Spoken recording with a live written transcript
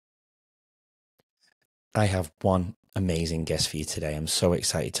I have one amazing guest for you today. I'm so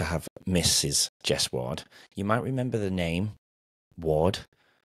excited to have Mrs. Jess Ward. You might remember the name Ward.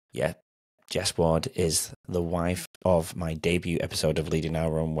 Yeah, Jess Ward is the wife of my debut episode of Leading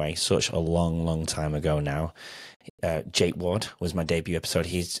Our Own Way, such a long, long time ago now. Jake Ward was my debut episode.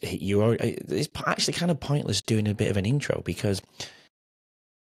 It's actually kind of pointless doing a bit of an intro because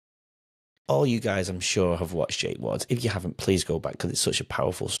all you guys, I'm sure, have watched Jake Ward's. If you haven't, please go back because it's such a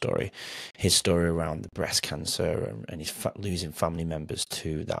powerful story. His story around the breast cancer and his losing family members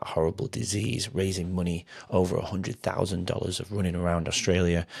to that horrible disease, raising money over $100,000 of running around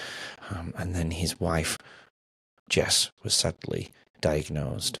Australia. And then his wife, Jess, was sadly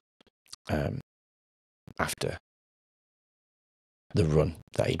diagnosed after the run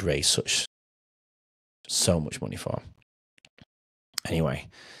that he'd raised so much money for. Anyway,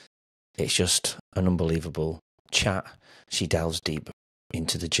 it's just an unbelievable chat. She delves deep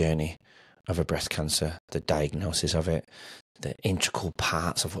into the journey of her breast cancer, the diagnosis of it, the integral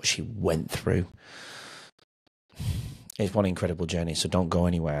parts of what she went through. It's one incredible journey, so don't go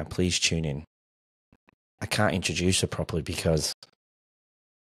anywhere. Please tune in. I can't introduce her properly because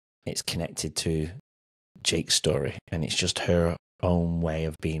it's connected to Jake's story, and it's just her own way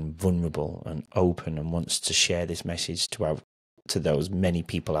of being vulnerable and open and wants to share this message to those many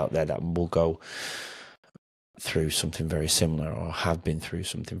people out there that will go through something very similar or have been through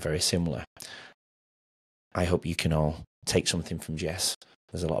something very similar. I hope you can all take something from Jess.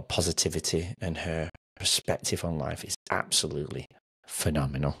 There's a lot of positivity, and her perspective on life is absolutely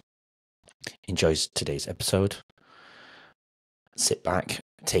phenomenal. Enjoy today's episode. Sit back,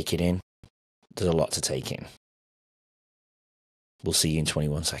 take it in. There's a lot to take in. We'll see you in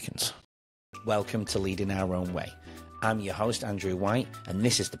 21 seconds. Welcome to Leading Our Own Way. I'm your host, Andrew White, and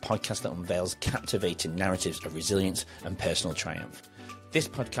this is the podcast that unveils captivating narratives of resilience and personal triumph. This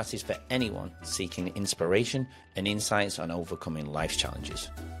podcast is for anyone seeking inspiration and insights on overcoming life's challenges.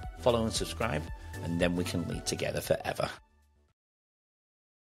 Follow and subscribe, and then we can lead together forever.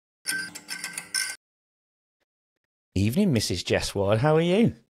 Evening, Mrs. Jess Ward. How are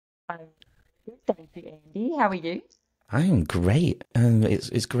you? I'm good, thank you, Andy. How are you? I am great.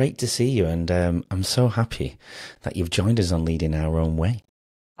 It's great to see you, and I'm so happy that you've joined us on Leading Our Own Way.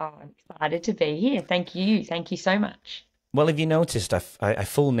 Oh, I'm excited to be here. Thank you. Thank you so much. Well, if you noticed, I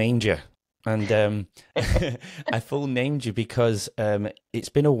full named you, and I full named you because it's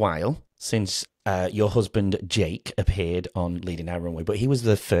been a while since your husband Jake appeared on Leading Our Own Way, but he was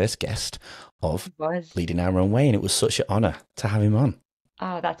the first guest of Leading Our Own Way, and it was such an honour to have him on.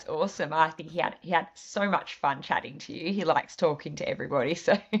 Oh, that's awesome. I think he had so much fun chatting to you. He likes talking to everybody,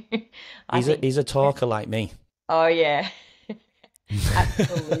 so he's a talker like me. Oh yeah.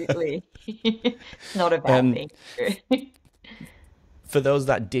 Absolutely. Not a bad thing. For those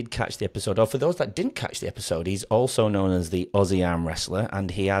that did catch the episode, or for those that didn't catch the episode, he's also known as the Aussie arm wrestler, and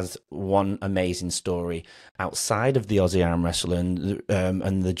he has one amazing story outside of the Aussie arm wrestler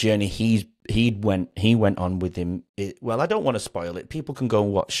and the journey he went on with him. Well, I don't want to spoil it. People can go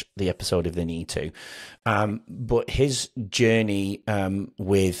and watch the episode if they need to. But his journey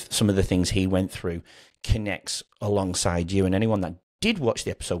with some of the things he went through connects alongside you, and anyone that did watch the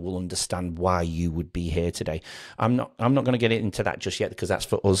episode will understand why you would be here today. I'm not going to get into that just yet because that's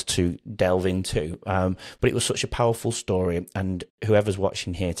for us to delve into. But it was such a powerful story, and whoever's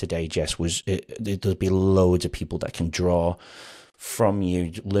watching here today, Jess, there'll be loads of people that can draw from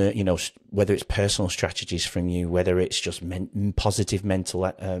you, learn, whether it's personal strategies from you, whether it's just positive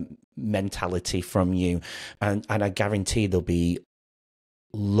mentality from you, and I guarantee there'll be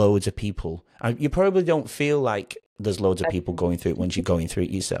loads of people. You probably don't feel like there's loads of people going through it once you're going through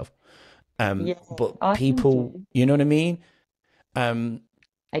it yourself. But people, you know what I mean?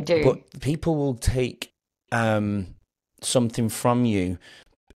 I do. But people will take something from you,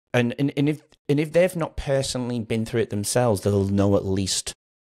 and if they've not personally been through it themselves, they'll know at least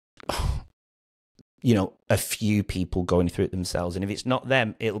a few people going through it themselves. And if it's not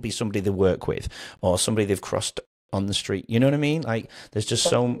them, it'll be somebody they work with or somebody they've crossed on the street. You know what I mean? Like there's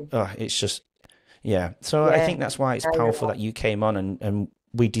just it's just, yeah. So I think that's why it's powerful that you came on and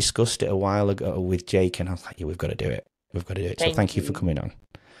we discussed it a while ago with Jake, and I was like, yeah, we've got to do it. We've got to do it. So thank you for coming on.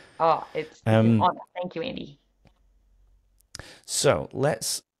 Oh, it's an honor. Thank you, Andy. So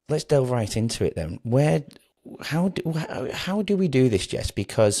let's delve right into it then. How do we do this, Jess?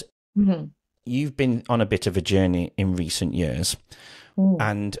 Because you've been on a bit of a journey in recent years,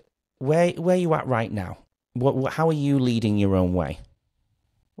 and where are you at right now? How are you leading your own way?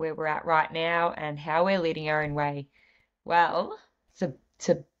 Where we're at right now and how we're leading our own way. Well, it's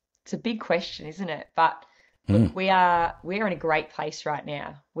a big question, isn't it? But look, we're in a great place right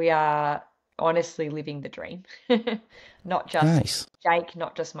now. We are honestly living the dream. Not just Nice. Jake,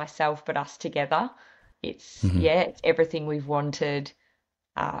 not just myself, but us together. Hmm. Yeah, it's everything we've wanted.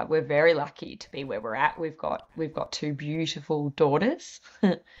 We're very lucky to be where we're at. We've got two beautiful daughters.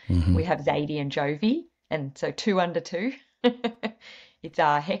 Hmm. We have Zadie and Jovi, and so two under two. It's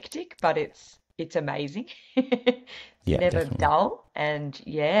hectic, but it's amazing. It's Yeah, never definitely. dull, and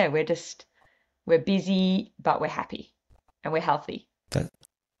yeah, we're busy, but we're happy and we're healthy. That,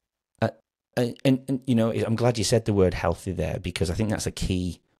 uh, and you know, I'm glad you said the word healthy there because I think that's a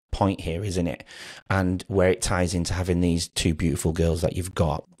key point here, isn't it? And where it ties into having these two beautiful girls that you've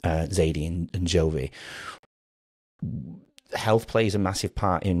got, Zadie and Jovi. Health plays a massive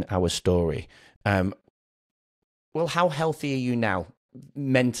part in our story. Um, well, how healthy are you now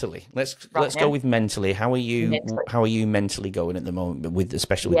mentally? Right Let's go now, with mentally. How are you? mentally. How are you mentally going at the moment, with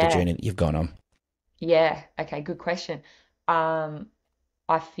especially with the Yeah, journey that you've gone on? yeah. Okay, good question. Um,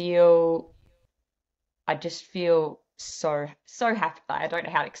 I feel I just feel so happy. Like, I don't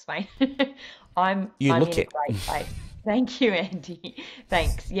know how to explain. You I'm look in a it. great place. Thank you, Andy.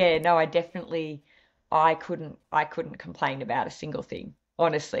 Thanks. Yeah, no, I couldn't complain about a single thing,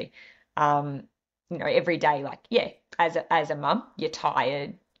 honestly. Um, every day, like, yeah, as a mum, you're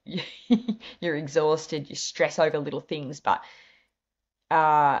tired, you're exhausted, you stress over little things, but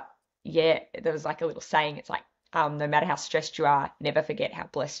uh yeah, there was like a little saying, it's like, no matter how stressed you are, never forget how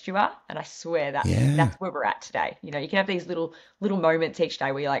blessed you are. And I swear that's Yeah, that's where we're at today. You can have these little moments each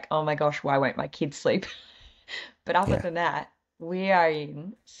day where you're like, oh my gosh, why won't my kids sleep? But other yeah. than that, we are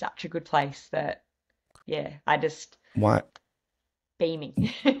in such a good place that, yeah, I just Why? beaming.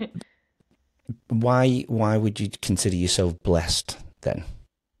 Why would you consider yourself blessed then?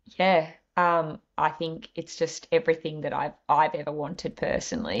 Yeah, I think it's just everything that I've ever wanted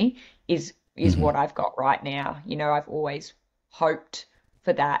personally is Hmm. what I've got right now. I've always hoped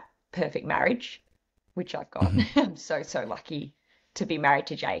for that perfect marriage, which I've got. Hmm. I'm so lucky to be married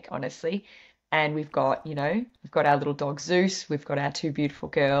to Jake, honestly. And we've got our little dog Zeus, we've got our two beautiful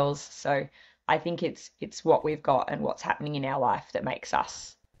girls. So I think it's what we've got and what's happening in our life that makes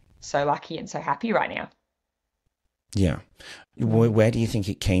us so lucky and so happy right now. Yeah. Mm. Where do you think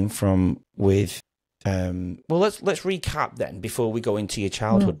it came from with well, let's recap then before we go into your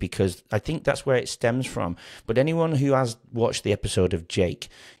childhood Mm. because I think that's where it stems from. But anyone who has watched the episode of Jake,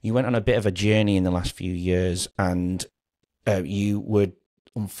 you went on a bit of a journey in the last few years and you were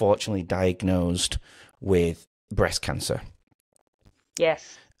unfortunately diagnosed with breast cancer.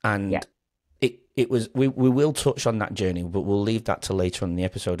 Yes. Yeah. And it was we will touch on that journey, but we'll leave that to later on in the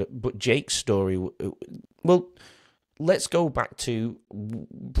episode. But Jake's story, well, let's go back to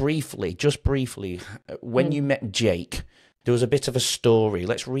briefly, just briefly, when you Mm. met Jake. There was a bit of a story.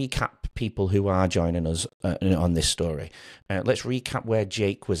 Let's recap people who are joining us on this story. Let's recap where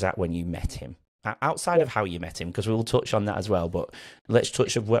Jake was at when you met him. Outside Yeah. of how you met him, because we'll touch on that as well. But let's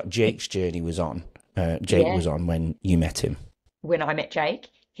touch on what Jake's journey was on. Jake Yeah. was on when you met him. When I met Jake,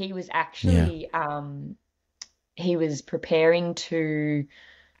 he was Yeah. actually he was preparing to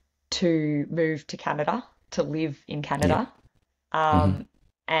move to Canada, to live in Yeah. Canada. Hmm. Um,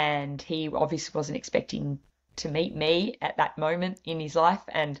 and he obviously wasn't expecting to meet me at that moment in his life,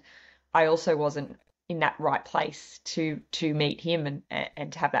 and I also wasn't in that right place to meet him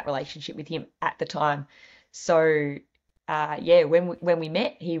and to have that relationship with him at the time. So yeah, when we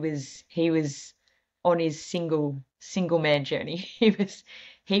met, he was on his single man journey.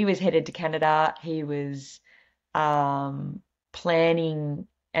 He was headed to Canada. He was planning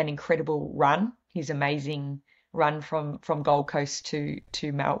an incredible run, his amazing run from Gold Coast to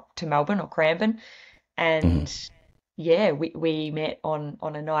Melbourne or Cranbourne. Hmm. And yeah, we met on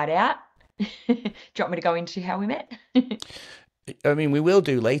a night out. Do you want me to go into how we met? I mean, we will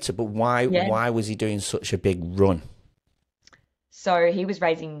do later, but why? Yeah. Why was he doing such a big run? So he was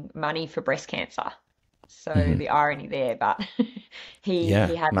raising money for breast cancer. So Hmm. the irony there, but he Yeah,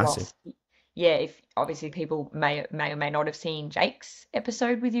 had massive. lost. Yeah, if obviously people may or may not have seen Jake's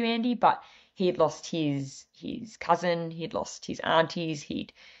episode with you, Andy, but he had lost his cousin, he'd lost his aunties,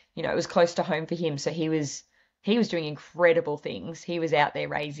 it was close to home for him. So he was doing incredible things. He was out there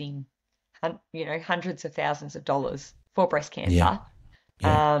raising, hundreds of thousands of dollars for breast Yeah, cancer.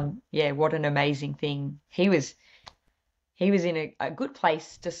 yeah, Yeah, what an amazing thing. He was in a good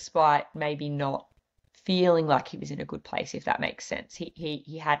place despite maybe not feeling like he was in a good place, if that makes sense.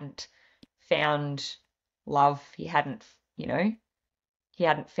 He hadn't found love. He hadn't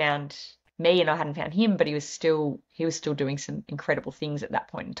found me and I hadn't found him, but he was still doing some incredible things at that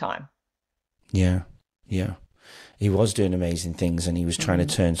point in time. yeah, yeah. He was doing amazing things, and he was trying to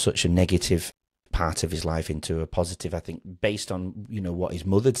Mm. turn such a negative part of his life into a positive. I think based on, what his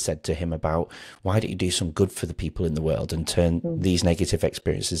mother said to him about why don't you do some good for the people in the world and turn Mm. these negative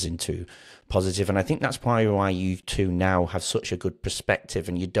experiences into positive. And I think that's why you two now have such a good perspective,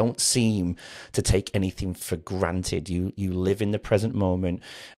 and you don't seem to take anything for granted. You live in the present moment.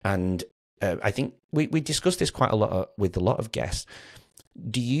 And I think we discussed this quite a lot with a lot of guests.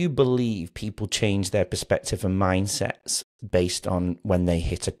 Do you believe people change their perspective and mindsets based on when they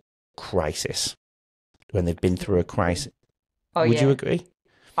hit a crisis, when they've been through a crisis? Oh Would you yeah, agree?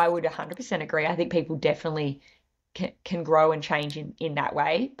 I would 100% agree. I think people definitely can grow and change in that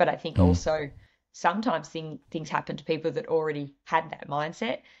way. But I think Mm, also sometimes things happen to people that already had that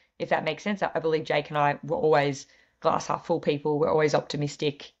mindset, if that makes sense. I believe Jake and I were always glass half full people. We're always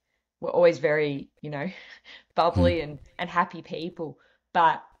optimistic. We're always very, mm, bubbly and happy people.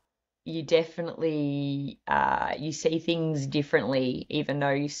 But you definitely you see things differently, even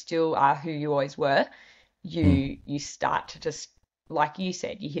though you still are who you always were. mm. You start to just, like you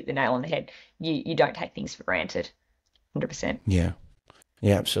said, you hit the nail on the head. You don't take things for granted. 100%. Yeah,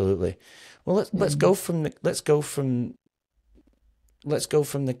 yeah, absolutely. Well, let's Mm. go from the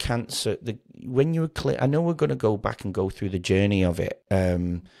cancer. When you were clear, I know we're going to go back and go through the journey of it,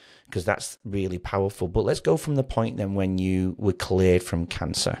 because that's really powerful. But let's go from the point then when you were cleared from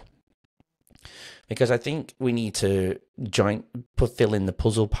cancer, because I think we need to fill in the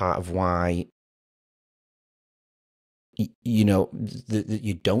puzzle part of why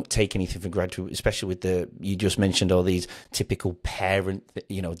you don't take anything for granted, especially with you just mentioned all these typical parent,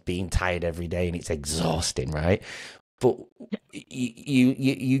 being tired every day and it's exhausting, right? But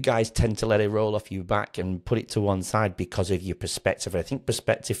you guys tend to let it roll off your back and put it to one side because of your perspective. I think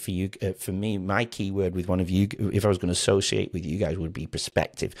perspective for you, for me, my key word with one of you, if I was going to associate with you guys, would be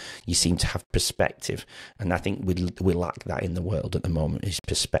perspective. You seem to have perspective, and I think we lack that in the world at the moment, is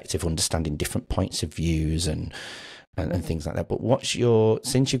perspective, understanding different points of views and things like that. But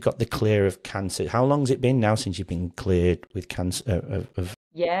since you've got the clear of cancer, how long's it been now since you've been cleared with cancer of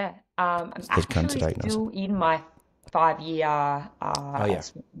Yeah, I'm the cancer actually diagnosis? still in my 5 year Oh yeah,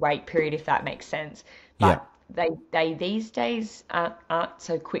 wait period, if that makes sense. yeah, But they these days aren't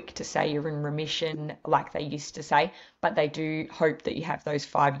so quick to say you're in remission like they used to say, but they do hope that you have those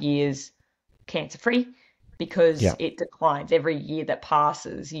 5 years cancer free, because yeah. it declines every year that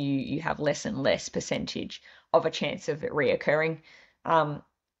passes. You have less and less percentage of a chance of it reoccurring. Um,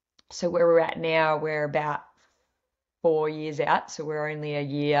 so where we're at now, we're about 4 years out, so we're only a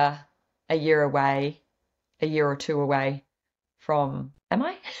year away, a year or two away from. Am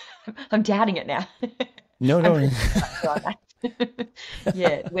I? I'm doubting it now. No, I'm no. pretty sure I'm that.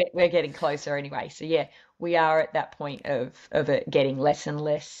 Yeah, we're getting closer anyway. So yeah, we are at that point of it getting less and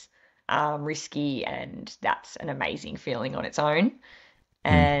less risky, and that's an amazing feeling on its own.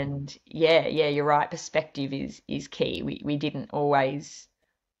 Mm, And yeah, you're right. Perspective is key. We didn't always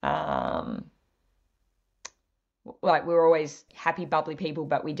um like we were always happy, bubbly people,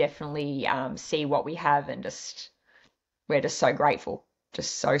 but we definitely see what we have and just we're just so grateful.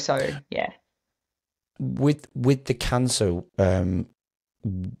 Just so yeah. with the cancer,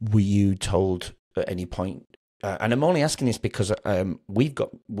 were you told at any point? And I'm only asking this because there's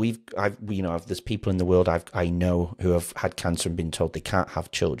people in the world I know who have had cancer and been told they can't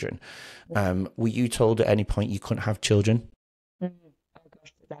have children. Were you told at any point you couldn't have children? Mm. Oh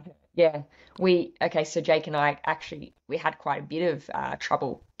gosh, does that hurt? Yeah. Okay, so Jake and I actually we had quite a bit of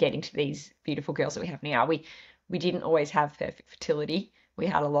trouble getting to these beautiful girls that we have now. We didn't always have perfect fertility. We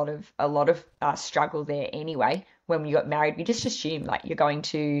had a lot of struggle there anyway. When we got married, we just assumed like you're going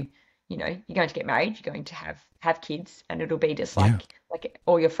to get married, you're going to have kids, and it'll be just Yeah, like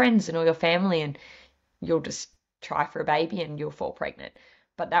all your friends and all your family, and you'll just try for a baby and you'll fall pregnant.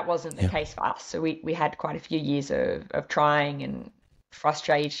 But that wasn't the yeah, case for us. So we had quite a few years of trying and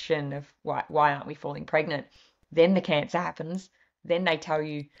frustration of why aren't we falling pregnant? Then the cancer happens. Then they tell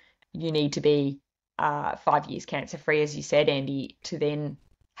you you need to be 5 years cancer free, as you said, Andy, to then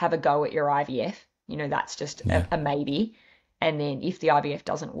have a go at your IVF. That's just yeah. a maybe. And then if the IVF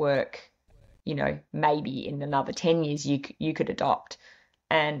doesn't work, maybe in another 10 years you could adopt.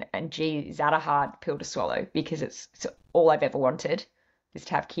 And gee, is that a hard pill to swallow? Because it's all I've ever wanted is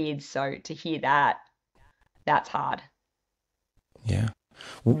to have kids. So to hear that's hard. Yeah.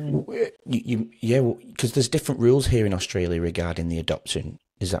 Mm. Yeah, because there's different rules here in Australia regarding the adoption.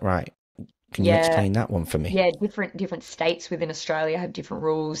 Is that right? Can you Yeah, explain that one for me? yeah, different states within Australia have different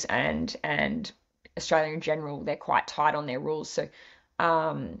rules, and Australia in general, they're quite tight on their rules. So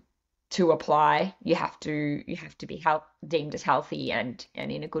um to apply, you have to be deemed as healthy and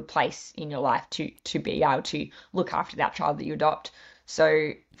in a good place in your life to be able to look after that child that you adopt.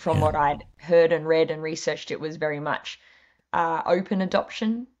 So from Yeah. what I'd heard and read and researched, it was very much open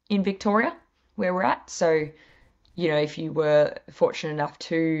adoption in Victoria, where we're at. So, if you were fortunate enough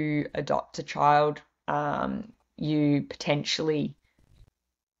to adopt a child, you potentially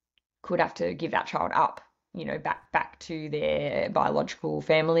could have to give that child up, back to their biological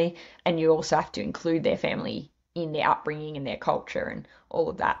family, and you also have to include their family in their upbringing and their culture and all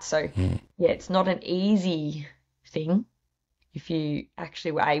of that. So, Mm. yeah, it's not an easy thing. If you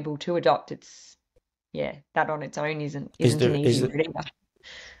actually were able to adopt, it's yeah, that on its own isn't Is isn't an there easy is there route either.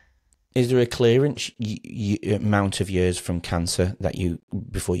 is there a clearance amount of years from cancer that you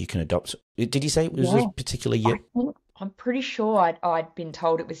before you can adopt? Did you say it was a Yeah, particular year? I think I'm pretty sure I'd been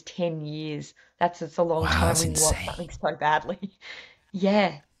told it was 10 years. It's a long Wow, time that's when you want insane. something so badly.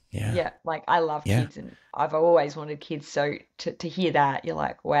 Yeah. Yeah, Yeah, like I love yeah, kids and I've always wanted kids, so to hear that, you're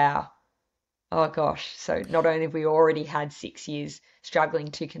like, wow, oh gosh. So not only have we already had 6 years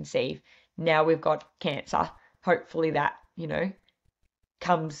struggling to conceive, now we've got cancer. Hopefully that,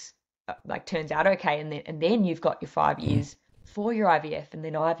 comes like turns out okay, and then you've got your five mm, years for your IVF, and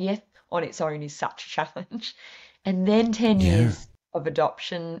then IVF on its own is such a challenge, and then 10 yeah. years of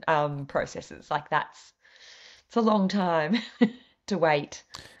adoption processes. Like it's a long time to wait.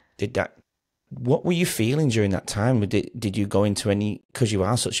 Did that? What were you feeling during that time? Did you go into any? Because you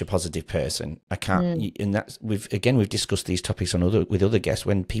are such a positive person. I can't. Mm, And that's we've discussed these topics on other guests.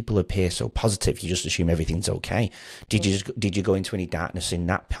 When people appear so positive, you just assume everything's okay. mm. Did you go into any darkness in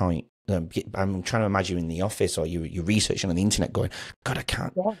that point? I'm trying to imagine you in the office or you're researching on the internet, going, God,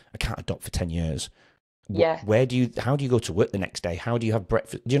 Yeah. I can't adopt for 10 years. Yeah. How do you go to work the next day? How do you have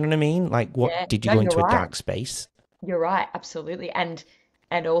breakfast? Do you know what I mean? Like, Yeah. what did you No, go you're into a right. dark space? You're right, absolutely. And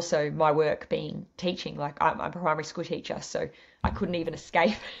also my work being teaching, like I'm a primary school teacher, so I couldn't even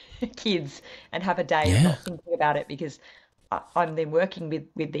escape kids and have a day of Yeah, not thinking about it because I'm then working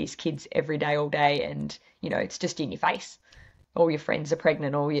with these kids every day, all day, and it's just in your face. All your friends are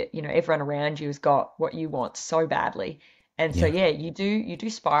pregnant, all everyone around you has got what you want so badly. And so yeah, yeah, you do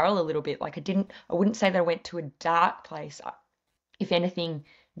spiral a little bit. Like I wouldn't say that I went to a dark place. If anything,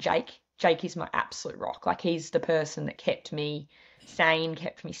 Jake is my absolute rock. Like he's the person that kept me sane,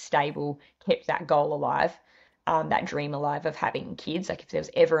 kept me stable, kept that goal alive, that dream alive of having kids. Like if there was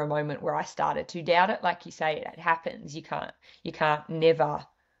ever a moment where I started to doubt it, like you say, it happens. You can't never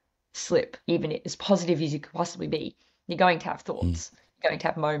slip, even as positive as you could possibly be. You're going to have mm, thoughts. You're going to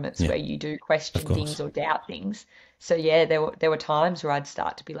have moments yeah, where you do of question things course. or doubt things. So yeah, there were times where I'd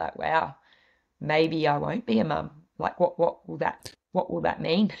start to be like, wow, maybe I won't be a mum. Like what will that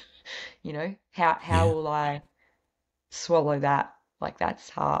mean? How Yeah, will I swallow that? Like that's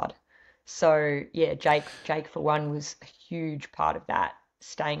hard. So yeah, Jake for one was a huge part of that,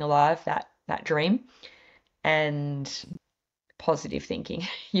 staying alive, that dream, and positive thinking.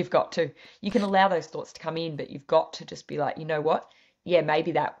 You can allow those thoughts to come in, but you've got to just be like, you know what? Yeah,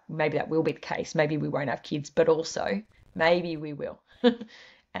 maybe that will be the case. Maybe we won't have kids, but also maybe we will.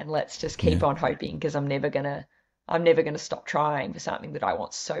 And let's just keep yeah, on hoping because I'm never gonna stop trying for something that I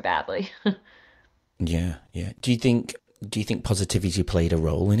want so badly. yeah, yeah. Do you think positivity played a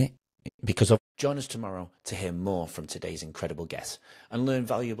role in it? Because of join us tomorrow to hear more from today's incredible guests and learn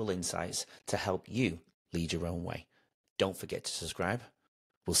valuable insights to help you lead your own way. Don't forget to subscribe.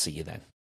 We'll see you then.